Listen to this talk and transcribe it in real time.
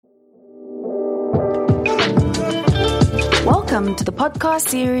Welcome to the podcast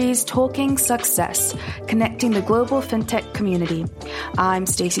series Talking Success, connecting the global fintech community. I'm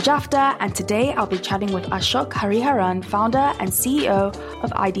Stacey Jafta, and today I'll be chatting with Ashok Hariharan, founder and CEO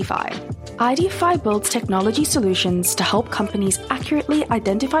of ID5. ID5 builds technology solutions to help companies accurately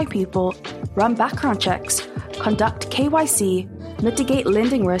identify people, run background checks, conduct KYC, mitigate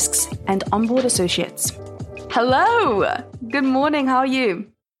lending risks, and onboard associates. Hello! Good morning, how are you?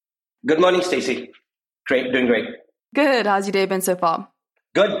 Good morning, Stacey. Great, doing great. Good. How's your day been so far?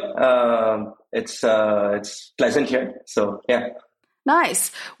 Good. It's pleasant here. So, yeah.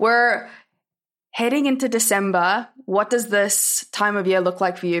 Nice. We're heading into December. What does this time of year look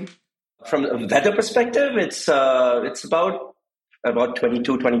like for you? From a weather perspective, it's about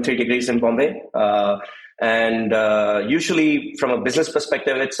 22, 23 degrees in Bombay. And usually from a business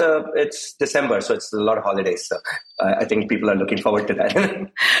perspective, it's December, so it's a lot of holidays. So I think people are looking forward to that.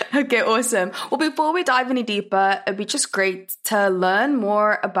 Okay, awesome. Well, before we dive any deeper, it'd be just great to learn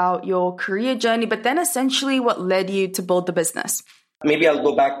more about your career journey, but then essentially what led you to build the business. Maybe I'll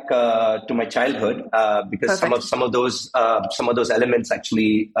go back to my childhood because Perfect. some of those elements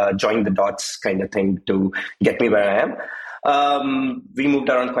actually join the dots kind of thing to get me where I am. We moved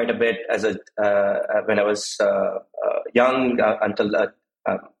around quite a bit when I was young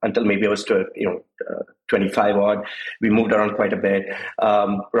until maybe I was 25 odd. We moved around quite a bit.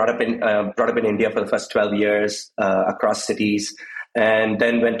 Brought up in India for the first 12 years across cities, and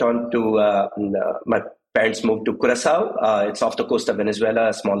then went on to my parents moved to Curacao. It's off the coast of Venezuela,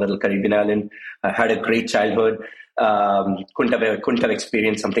 a small little Caribbean island. I had a great childhood. Couldn't have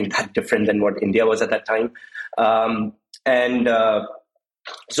experienced something that different than what India was at that time.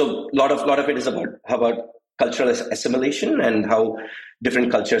 So a lot of it is about cultural assimilation and how different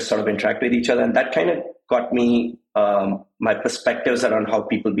cultures sort of interact with each other. And that kind of got me my perspectives around how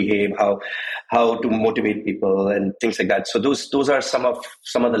people behave, how to motivate people and things like that. So those are some of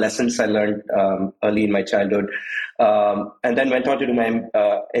the lessons I learned early in my childhood. And then went on to do my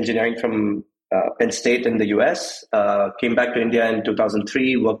engineering from Penn State in the US, came back to India in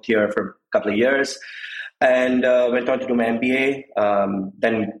 2003, worked here for a couple of years, and went on to do my MBA.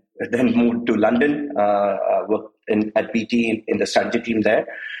 Then moved to London, worked at BT in the strategy team there,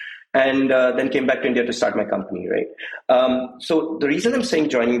 and then came back to India to start my company. Right. So the reason I'm saying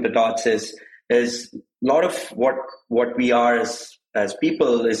joining the dots is a lot of what we are as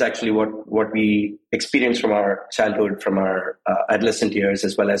people is actually what we experience from our childhood, from our adolescent years,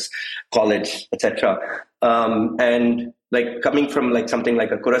 as well as college, etc. And like coming from like something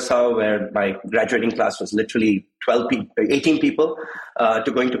like a Curacao, where my graduating class was literally 18 people,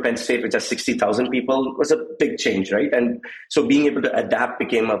 to going to Penn State, which has 60,000 people, was a big change, right? And so being able to adapt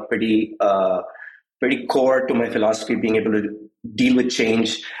became a pretty core to my philosophy, being able to deal with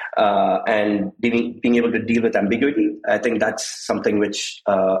change and being able to deal with ambiguity. I think that's something which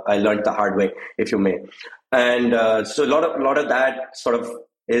I learned the hard way, if you may. And so a lot of that sort of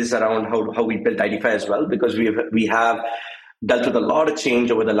is around how we built ID5 as well, because we have dealt with a lot of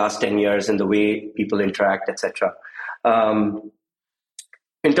change over the last 10 years in the way people interact, etc.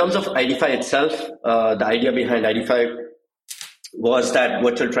 In terms of ID5 itself, the idea behind ID5 was that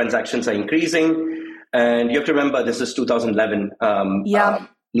virtual transactions are increasing. And you have to remember, this is 2011. A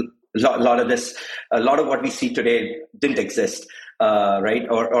lot of what we see today didn't exist, right?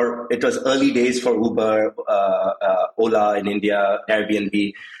 Or it was early days for Uber, Ola in India,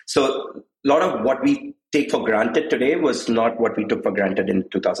 Airbnb. So a lot of what we take for granted today was not what we took for granted in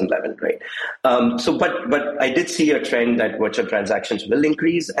 2011, right? But I did see a trend that virtual transactions will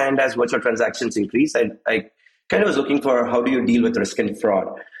increase, and as virtual transactions increase, I kind of was looking for how do you deal with risk and fraud.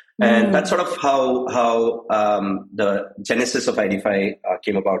 And that's sort of how the genesis of ID5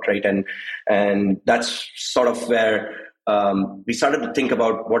 came about, right? And that's sort of where we started to think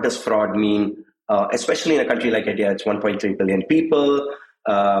about what does fraud mean, especially in a country like India. It's 1.3 billion people.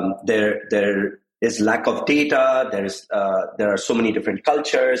 There is lack of data. There are so many different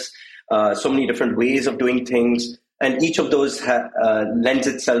cultures, so many different ways of doing things. And each of those lends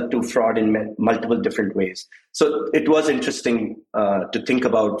itself to fraud in multiple different ways. So it was interesting to think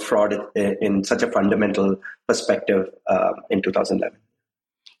about fraud in such a fundamental perspective in 2011.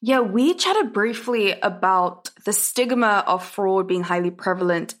 Yeah, we chatted briefly about the stigma of fraud being highly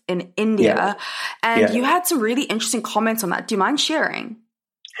prevalent in India. And you had some really interesting comments on that. Do you mind sharing?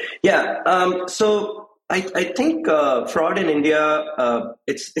 Yeah. So I think fraud in India,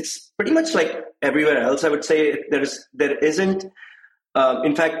 it's pretty much like everywhere else. I would say there isn't.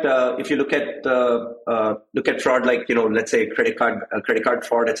 In fact, if you look at fraud, like let's say credit card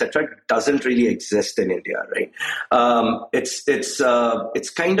fraud, etc., doesn't really exist in India, right?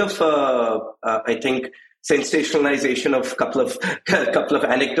 It's kind of I think sensationalization of couple of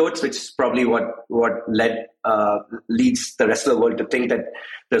anecdotes, which is probably what leads the rest of the world to think that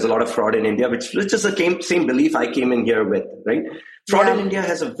there's a lot of fraud in India, which is the same belief I came in here with, right? Fraud in India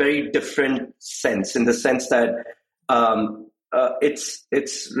has a very different sense, in the sense that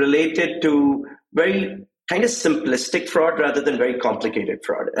it's related to very kind of simplistic fraud rather than very complicated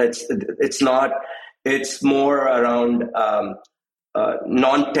fraud. It's more around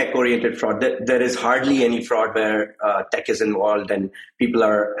non-tech oriented fraud. There is hardly any fraud where tech is involved and people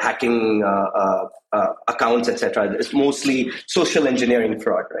are hacking accounts, etc. It's mostly social engineering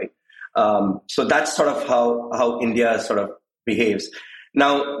fraud, right? So that's sort of how India sort of behaves.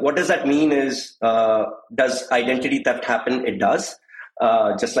 Now, what does that mean is, does identity theft happen? It does,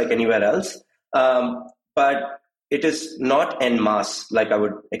 just like anywhere else. But it is not en masse like I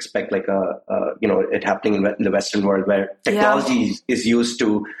would expect, like it happening in the Western world, where technology is used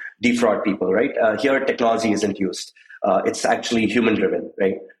to defraud people, right? Here, technology isn't used. It's actually human driven,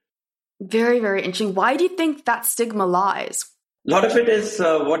 right? Very, very interesting. Why do you think that stigma lies? A lot of it is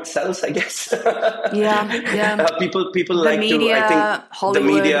what sells, I guess. People the like media, to, I think, Hollywood.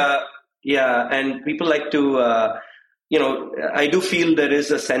 The media, and people like to, I do feel there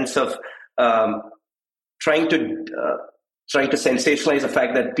is a sense of trying to sensationalize the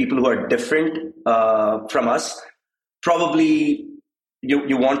fact that people who are different from us, probably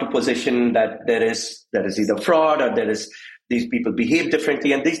you want to position that there is either fraud or there is these people behave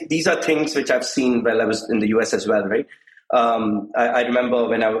differently, and these are things which I've seen while I was in the US as well, right? I remember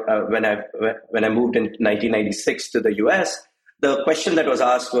when I moved in 1996 to the US, the question that was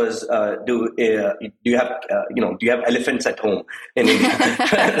asked was, do you have elephants at home in India?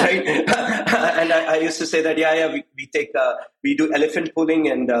 Right? And I used to say that we do elephant pulling,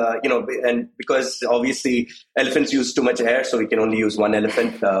 and because obviously elephants use too much air, so we can only use one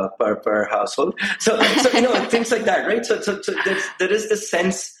elephant per household. So things like that, right? So there is this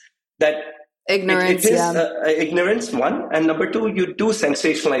sense that ignorance, ignorance, one, and number two, you do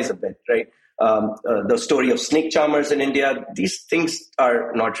sensationalize a bit, right? The story of snake charmers in India, these things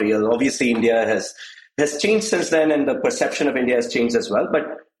are not real. Obviously, India has changed since then, and the perception of India has changed as well. But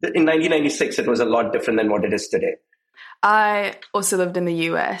in 1996, it was a lot different than what it is today. I also lived in the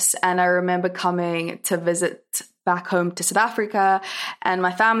US, and I remember coming to visit back home to South Africa, and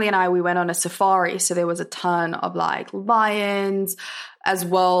my family and we went on a safari. So there was a ton of like lions, as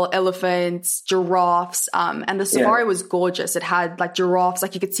well, elephants, giraffes, and the safari was gorgeous. It had like giraffes,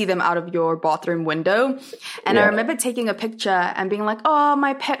 like you could see them out of your bathroom window. And I remember taking a picture and being like, oh,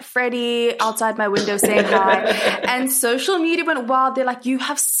 my pet Freddie outside my window saying hi. And social media went wild. They're like, you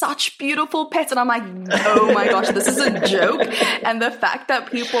have such beautiful pets. And I'm like, oh my gosh, this is a joke. And the fact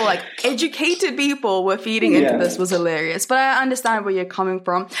that people, like educated people, were feeding into this was hilarious. But I understand where you're coming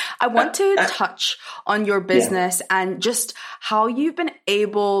from. I want to touch on your business and just how you've been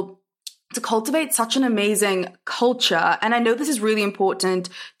able to cultivate such an amazing culture. And I know this is really important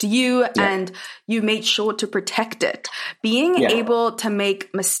to you, and you made sure to protect it. Being able to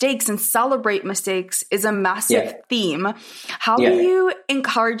make mistakes and celebrate mistakes is a massive theme. How do you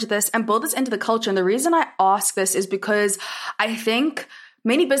encourage this and build this into the culture? And the reason I ask this is because I think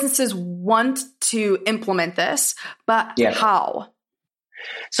many businesses want to implement this, but how?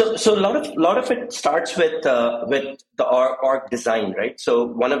 So a lot of it starts with the org design, right? So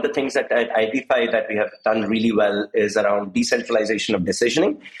one of the things that I identify that we have done really well is around decentralization of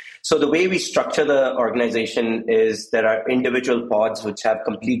decisioning. So the way we structure the organization is there are individual pods which have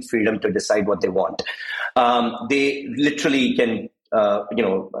complete freedom to decide what they want. They literally can,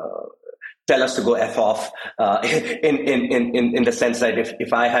 tell us to go F off in the sense that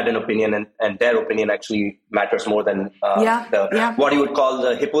if I had an opinion and their opinion actually matters more than what you would call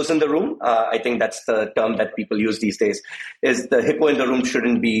the hippos in the room. I think that's the term that people use these days, is the hippo in the room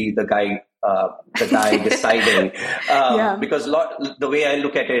shouldn't be the guy deciding. Because the way I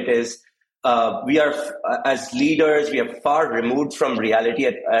look at it is, we are, as leaders, we are far removed from reality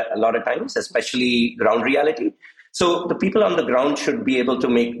at a lot of times, especially ground reality. So the people on the ground should be able to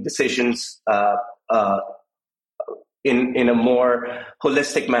make decisions in a more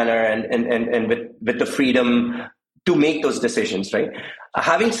holistic manner and with the freedom to make those decisions, right?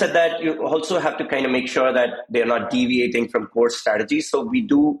 Having said that, you also have to kind of make sure that they're not deviating from core strategies. So we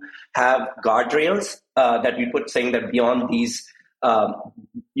do have guardrails that we put, saying that beyond these,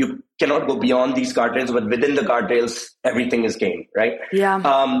 you cannot go beyond these guardrails, but within the guardrails, everything is game, right?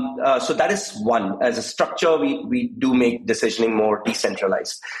 So that is one. As a structure, we do make decisioning more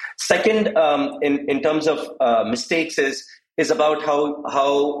decentralized. Second, in terms of mistakes, is about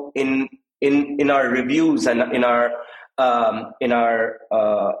how in our reviews and in our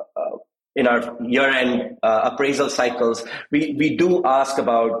in our year-end appraisal cycles, we do ask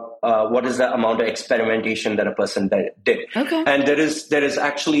about what is the amount of experimentation that a person did. Okay. And there is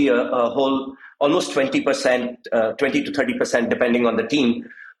actually a whole almost 20%, 20 to 30%, depending on the team,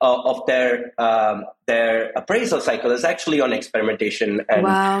 of their appraisal cycle is actually on experimentation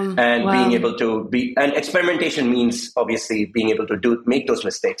and being able to be. And experimentation means obviously being able to make those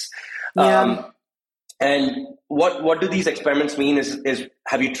mistakes. Yeah. And what do these experiments mean is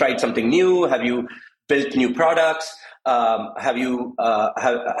have you tried something new? Have you built new products? Have you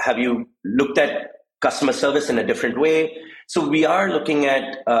looked at customer service in a different way? So we are looking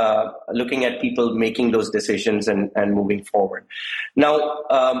at people making those decisions and moving forward.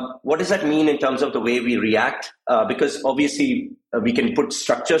 Now, what does that mean in terms of the way we react? Because obviously we can put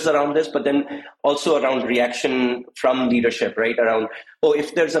structures around this, but then also around reaction from leadership, right? Around,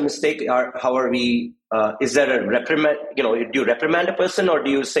 if there's a mistake, how are we? Is there a reprimand? Do you reprimand a person, or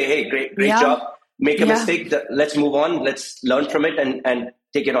do you say, "Hey, great job, make a mistake, let's move on, let's learn from it and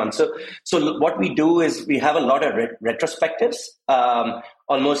take it on." So what we do is we have a lot of retrospectives,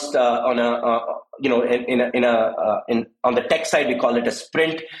 almost on the tech side we call it a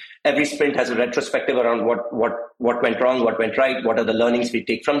sprint. Every sprint has a retrospective around what went wrong, what went right, what are the learnings we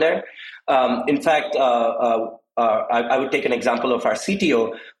take from there. In fact, I would take an example of our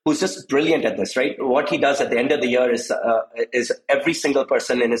CTO, who's just brilliant at this, right? What he does at the end of the year is every single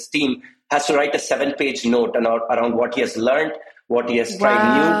person in his team has to write a 7-page note around what he has learned, what he has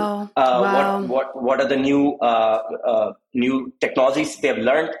tried new, what are the new technologies they have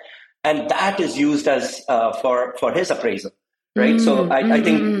learned, and that is used as for his appraisal, right? So I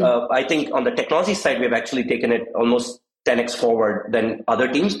think on the technology side, we've actually taken it almost 10x forward than other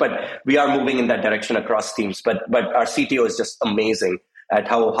teams, but we are moving in that direction across teams. But our CTO is just amazing at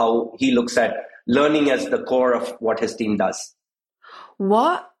how he looks at learning as the core of what his team does.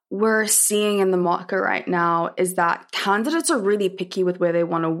 What we're seeing in the market right now is that candidates are really picky with where they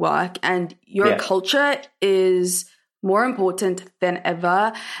want to work, and your culture is more important than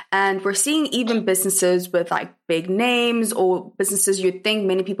ever. And we're seeing even businesses with like big names or businesses you'd think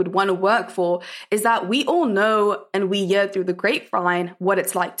many people would want to work for, is that we all know and we hear through the grapevine what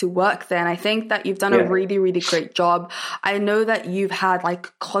it's like to work there. And I think that you've done a really, really great job. I know that you've had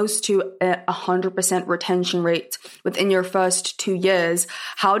like close to 100% retention rate within your first 2 years.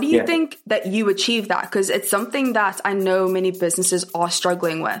 How do you think that you achieve that? Because it's something that I know many businesses are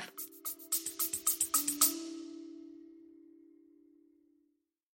struggling with.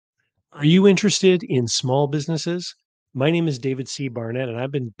 Are you interested in small businesses? My name is David C. Barnett, and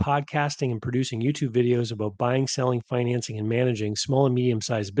I've been podcasting and producing YouTube videos about buying, selling, financing, and managing small and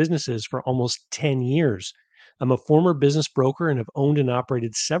medium-sized businesses for almost 10 years. I'm a former business broker and have owned and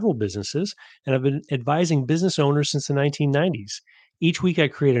operated several businesses, and I've been advising business owners since the 1990s. Each week, I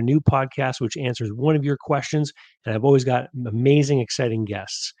create a new podcast which answers one of your questions, and I've always got amazing, exciting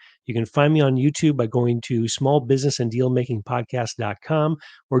guests. You can find me on YouTube by going to smallbusinessanddealmakingpodcast.com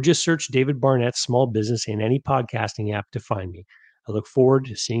or just search David Barnett Small Business in any podcasting app to find me. I look forward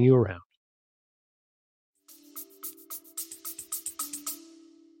to seeing you around.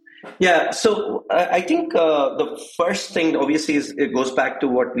 Yeah, so I think the first thing, obviously, is it goes back to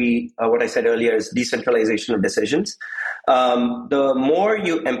what I said earlier, is decentralization of decisions. The more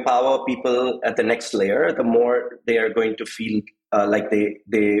you empower people at the next layer, the more they are going to feel like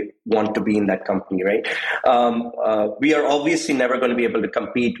they want to be in that company, right? We are obviously never going to be able to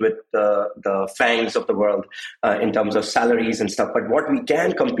compete with the FANGs of the world in terms of salaries and stuff. But what we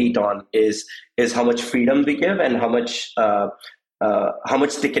can compete on is how much freedom we give and how much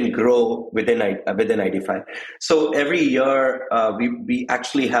they can grow within ID5. So every year we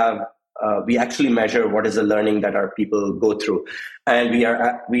actually measure what is the learning that our people go through, and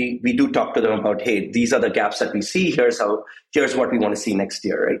we do talk to them about, hey, these are the gaps that we see. Here's what we want to see next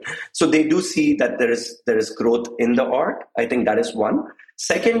year, right? So they do see that there is growth in the org. I think that is one.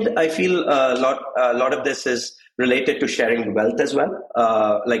 Second, I feel a lot of this is related to sharing wealth as well.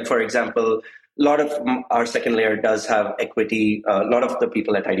 Like for example, a lot of our second layer does have equity. A lot of the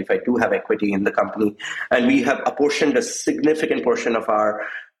people at ID5 do have equity in the company, and we have apportioned a significant portion of our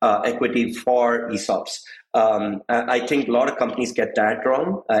equity for ESOPs. I think a lot of companies get that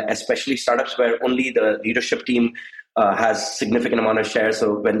wrong, especially startups where only the leadership team has significant amount of shares.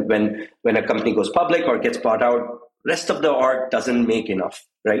 So when a company goes public or gets bought out, rest of the org doesn't make enough,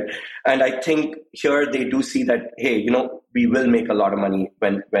 right? And I think here they do see that, hey, we will make a lot of money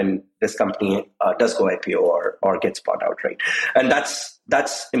when this company does go IPO or gets bought out, right? And that's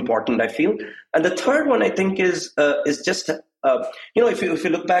important, I feel. And the third one, I think, is just if you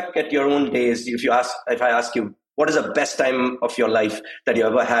look back at your own days, if I ask you what is the best time of your life that you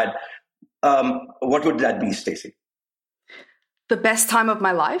ever had, what would that be, Stacey? The best time of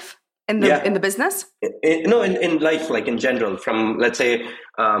my life in the business? In life, like in general, from, let's say,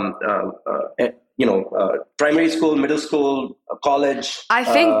 primary school, middle school, college. I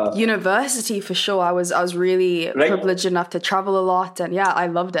think university for sure. I was really privileged enough to travel a lot, and I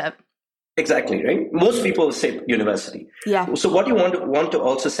loved it. Exactly, right? Most people say university. Yeah. So what you want to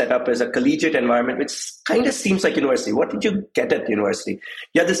also set up is a collegiate environment, which kind of seems like university. What did you get at university?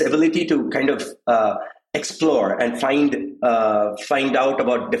 You have this ability to kind of explore and find out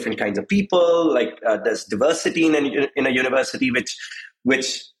about different kinds of people. Like there's diversity in a university, which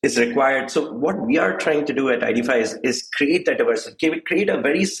is required. So what we are trying to do at IDFI is create that diversity, create a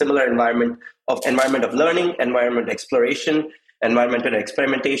very similar environment of learning, environment exploration, environment and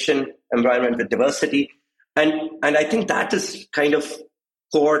experimentation, environment with diversity. And I think that is kind of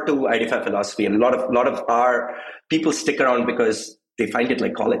core to IDFI philosophy. And a lot of our people stick around because they find it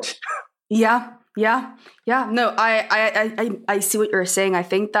like college. Yeah. No, I see what you're saying. I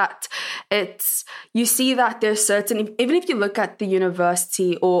think that you see that there's certain, even if you look at the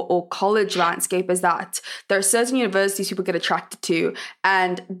university or college landscape, is that there are certain universities people get attracted to,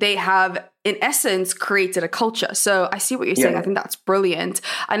 and they have, in essence, created a culture. So I see what you're saying. I think that's brilliant.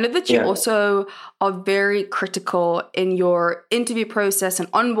 I know that you also are very critical in your interview process and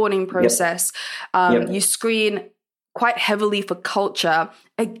onboarding process. You screen quite heavily for culture.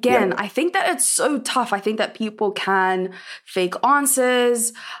 Again, I think that it's so tough. I think that people can fake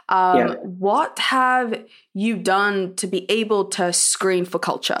answers. What have you done to be able to screen for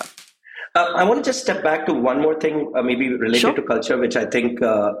culture? I want to just step back to one more thing, maybe related to culture, which I think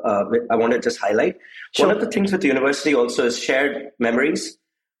I want to just highlight. One of the things with the university also is shared memories,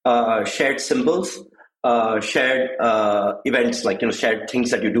 shared symbols, shared events, like shared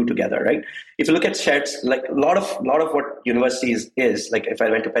things that you do together, right? If you look at shared, like a lot of what universities is, like if I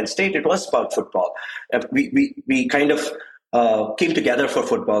went to Penn State, it was about football. We kind of came together for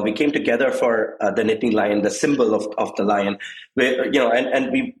football. We came together for the Nittany Lion, the symbol of the lion.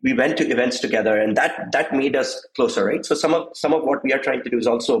 And we went to events together, and that made us closer, right? So some of what we are trying to do is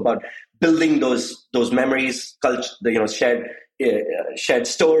also about building those memories, culture, shared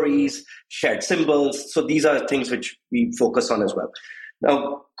stories, shared symbols. So these are things which we focus on as well.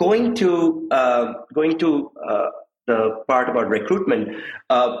 Now, going to the part about recruitment,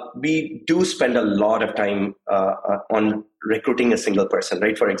 we do spend a lot of time on recruiting a single person,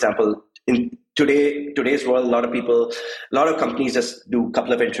 right? For example, in today's world, a lot of companies just do a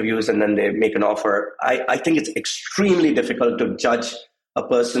couple of interviews and then they make an offer. I think it's extremely difficult to judge a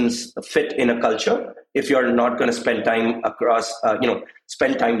person's fit in a culture if you're not going to spend time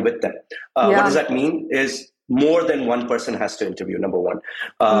spend time with them. What does that mean is more than one person has to interview, number one.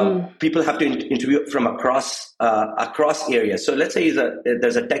 People have to interview from across areas. So let's say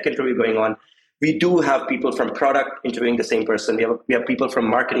there's a tech interview going on. We do have people from product interviewing the same person. We have people from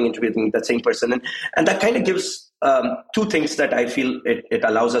marketing interviewing that same person. And that kind of gives two things that I feel it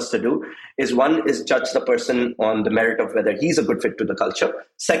allows us to do. Is one is judge the person on the merit of whether he's a good fit to the culture.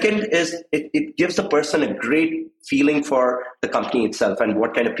 Second is it gives the person a great feeling for the company itself and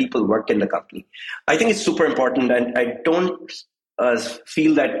what kind of people work in the company. I think it's super important. And I don't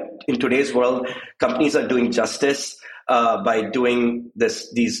feel that in today's world, companies are doing justice by doing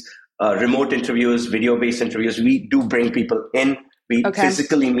these remote interviews, video-based interviews. We do bring people in. We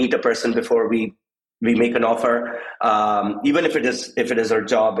physically meet a person before we make an offer. Even if it is our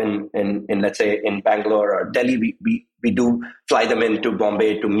job in let's say in Bangalore or Delhi, we do fly them into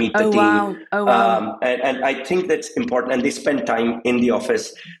Bombay to meet the team. Wow. And I think that's important. And they spend time in the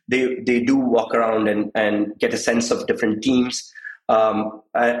office. They do walk around and get a sense of different teams.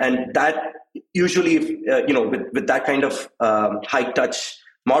 And that usually, with that kind of high touch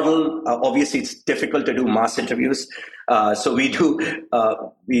model, obviously it's difficult to do mass interviews. So we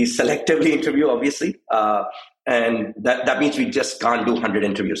selectively interview, obviously. And that means we just can't do 100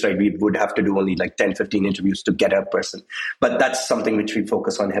 interviews, right? We would have to do only like 10, 15 interviews to get a person. But that's something which we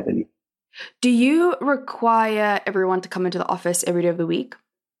focus on heavily. Do you require everyone to come into the office every day of the week?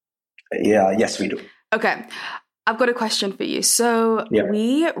 Yes, we do. Okay. I've got a question for you. So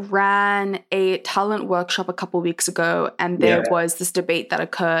we ran a talent workshop a couple of weeks ago, and there was this debate that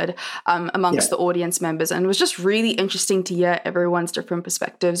occurred amongst the audience members. And it was just really interesting to hear everyone's different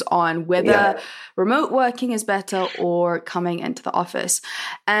perspectives on whether remote working is better or coming into the office.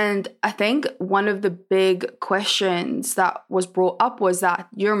 And I think one of the big questions that was brought up was that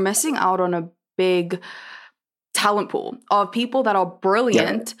you're missing out on a big talent pool of people that are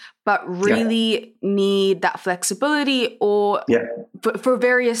brilliant, but really need that flexibility or for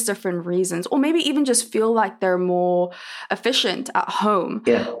various different reasons, or maybe even just feel like they're more efficient at home.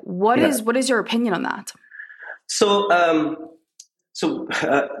 What is your opinion on that? So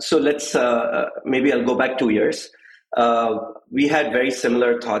let's maybe I'll go back 2 years. We had very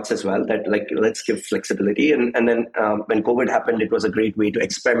similar thoughts as well, that like, let's give flexibility. And then when COVID happened, it was a great way to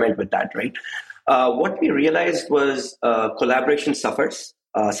experiment with that, right? What we realized was collaboration suffers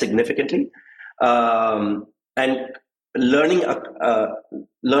significantly. And learning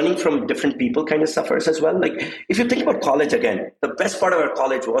from different people kind of suffers as well. Like if you think about college again, the best part of our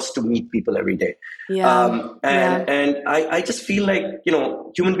college was to meet people every day. And I just feel like,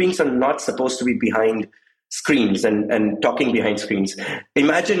 human beings are not supposed to be behind screens and talking behind screens.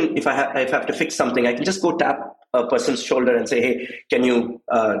 Imagine if I have to fix something, I can just go tap a person's shoulder and say, hey, can you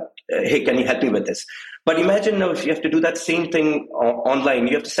help me with this? But imagine now if you have to do that same thing online,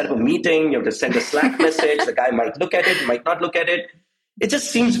 you have to set up a meeting, you have to send a Slack message, the guy might look at it, might not look at it. It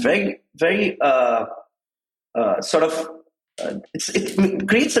just seems very, very it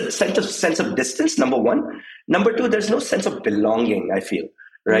creates a sense of distance, number one. Number two, there's no sense of belonging, I feel,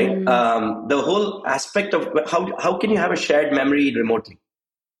 right? The whole aspect of how can you have a shared memory remotely?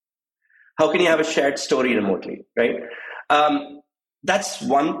 How can you have a shared story remotely, right? That's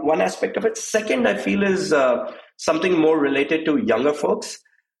one aspect of it. Second, I feel is something more related to younger folks,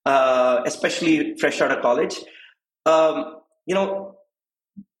 especially fresh out of college.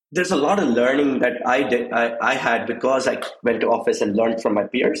 There's a lot of learning that I had because I went to office and learned from my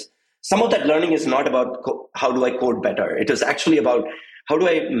peers. Some of that learning is not about how do I code better. It is actually about how do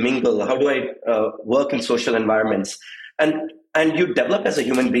I mingle, how do I work in social environments, and you develop as a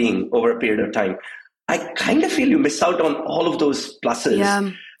human being over a period of time. I kind of feel you miss out on all of those pluses.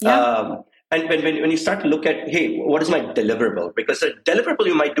 And when you start to look at, hey, what is my deliverable? Because a deliverable,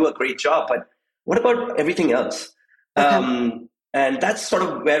 you might do a great job, but what about everything else? And that's sort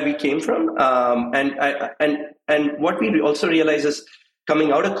of where we came from. And what we also realized is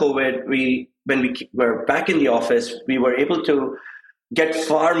coming out of COVID, when we were back in the office, we were able to get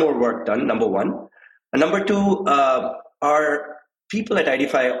far more work done, number one. And number two, our people at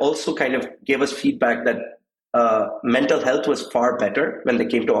Idify also kind of gave us feedback that mental health was far better when they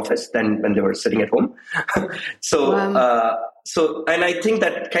came to office than when they were sitting at home. And I think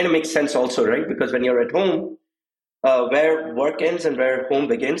that kind of makes sense also, right? Because when you're at home, where work ends and where home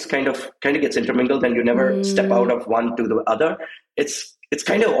begins kind of gets intermingled, and you never step out of one to the other. It's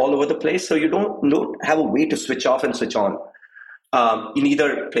kind of all over the place. So you don't have a way to switch off and switch on in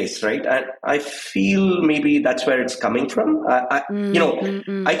either place, right? And I feel maybe that's where it's coming from. I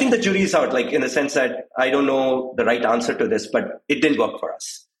think the jury is out, like in the sense that I don't know the right answer to this, but it didn't work for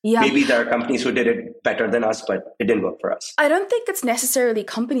us. Maybe there are companies who did it better than us, but it didn't work for us. I don't think it's necessarily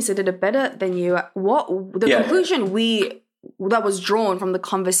companies that did it better than you. Conclusion that was drawn from the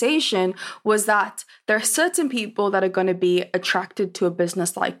conversation was that there are certain people that are going to be attracted to a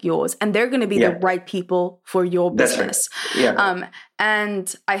business like yours, and they're going to be the right people for your business. Right.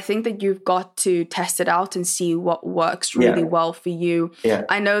 And I think that you've got to test it out and see what works really well for you.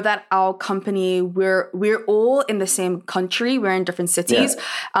 I know that our company, we're all in the same country. We're in different cities.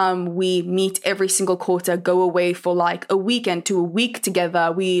 We meet every single quarter, go away for like a weekend to a week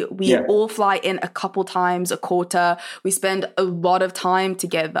together. We all fly in a couple times a quarter. We spend a lot of time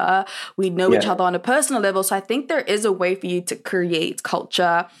together. We know each other on a personal level. So I think there is a way for you to create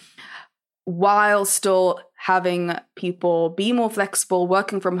culture while still having people be more flexible,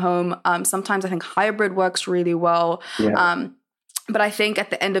 working from home. Sometimes I think hybrid works really well. But I think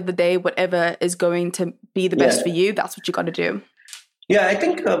at the end of the day, whatever is going to be the best for you, that's what you got to do. Yeah, I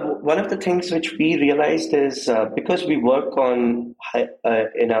think one of the things which we realized is because we work in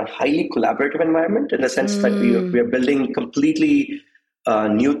a highly collaborative environment, in the sense that we are building completely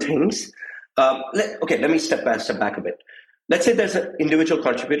new things. Let me step back a bit. Let's say there's an individual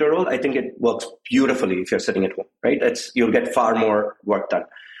contributor role. I think it works beautifully if you're sitting at home, right? You'll get far more work done.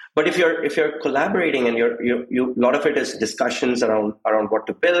 But if you're collaborating and a lot of it is discussions around what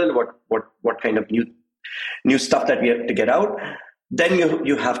to build, what kind of new stuff that we have to get out, then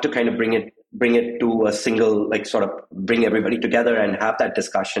you have to kind of bring it to a single, like sort of bring everybody together and have that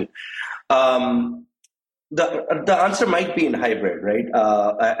discussion. The answer might be in hybrid, right?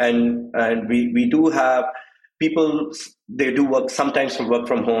 And we do have people, they do work sometimes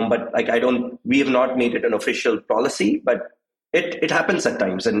from home, but like we have not made it an official policy, but it happens at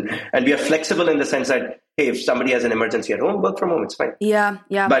times, and we are flexible in the sense that, hey, if somebody has an emergency at home, work from home, it's fine. Yeah.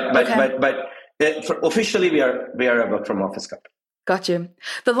 But officially we are a work from office company. Got you.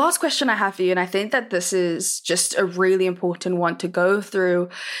 The last question I have for you, and I think that this is just a really important one to go through.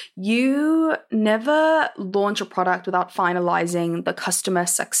 You never launch a product without finalizing the customer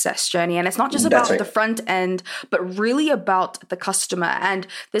success journey. And it's not just about the front end, but really about the customer. And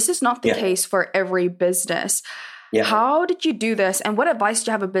this is not the case for every business. Yeah. How did you do this? And what advice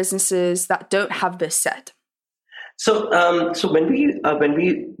do you have for businesses that don't have this set? So when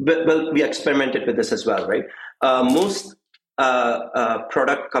we experimented with this as well, right? Most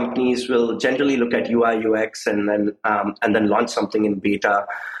product companies will generally look at UI UX and then launch something in beta.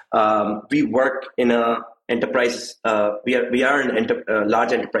 We work in a enterprise. We are an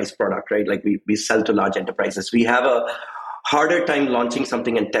large enterprise product, right? Like we sell to large enterprises. We have a harder time launching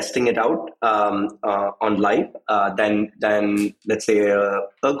something and testing it out on live than let's say a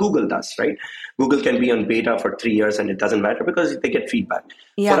Google does, right? Google can be on beta for 3 years and it doesn't matter because they get feedback.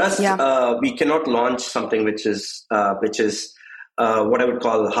 For us, we cannot launch something which is what I would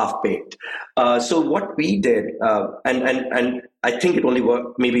call half-baked. So what we did, and I think it only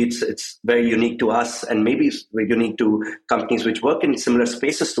worked, maybe it's very unique to us and maybe it's very unique to companies which work in similar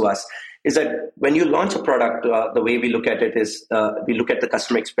spaces to us, is that when you launch a product, the way we look at it is we look at the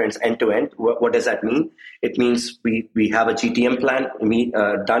customer experience end to end. What does that mean? It means we have a GTM plan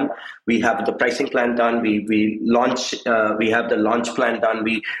done. We have the pricing plan done. We launch. We have the launch plan done.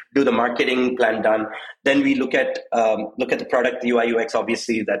 We do the marketing plan done. Then we look at the product, the UI UX.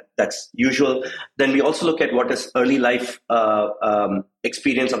 Obviously, that's usual. Then we also look at what is early life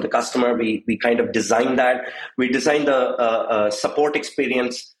experience of the customer. We kind of design that. We design the support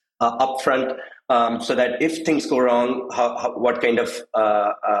experience upfront, so that if things go wrong, what kind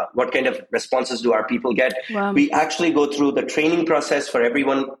of responses do our people get? Wow. We actually go through the training process for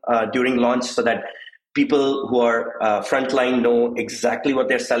everyone during launch, so that people who are frontline know exactly what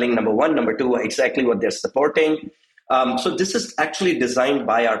they're selling. Number one, number two, exactly what they're supporting. So this is actually designed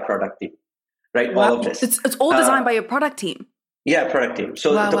by our product team, right? Wow. All of this. It's all designed by your product team. Yeah, product team.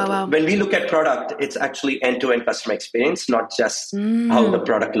 So when we look at product, it's actually end-to-end customer experience, not just how the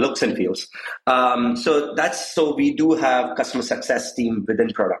product looks and feels. So we do have customer success team within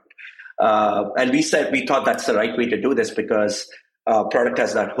product. And we thought that's the right way to do this because product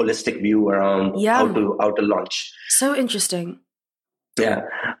has that holistic view around how to launch. So interesting. Yeah,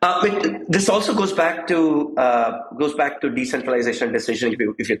 but this also goes back to decentralization decision.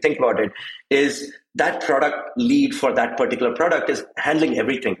 If you think about it, is that product lead for that particular product is handling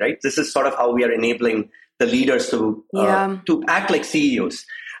everything, right? This is sort of how we are enabling the leaders to act like CEOs.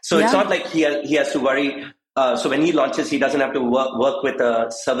 So it's not like he has to worry. So when he launches, he doesn't have to work with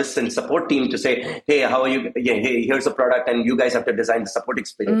a service and support team to say, hey, how are you? Yeah, hey, here's the product, and you guys have to design the support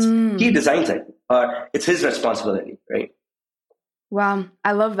experience. He designs it. It's his responsibility, right? Wow,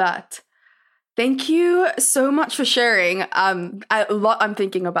 I love that. Thank you so much for sharing. A lot I'm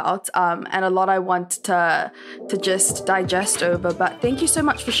thinking about, and a lot I want to just digest over. But thank you so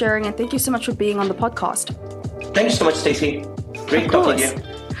much for sharing, and thank you so much for being on the podcast. Thank you so much, Stacey. Great talking to you.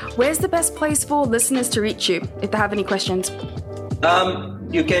 Where's the best place for listeners to reach you if they have any questions?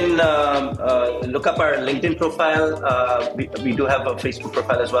 You can look up our LinkedIn profile. We do have a Facebook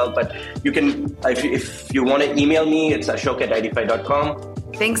profile as well, but you can, if you want to email me, it's ashok@idify.com.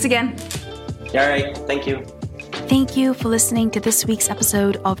 Thanks again. All right. Thank you. Thank you for listening to this week's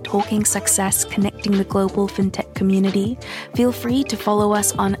episode of Talking Success, Connecting the Global FinTech Community. Feel free to follow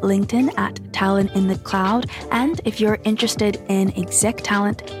us on LinkedIn at Talent in the Cloud. And if you're interested in exec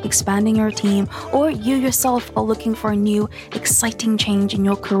talent, expanding your team, or you yourself are looking for a new, exciting change in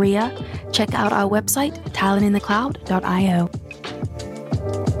your career, check out our website, talentinthecloud.io.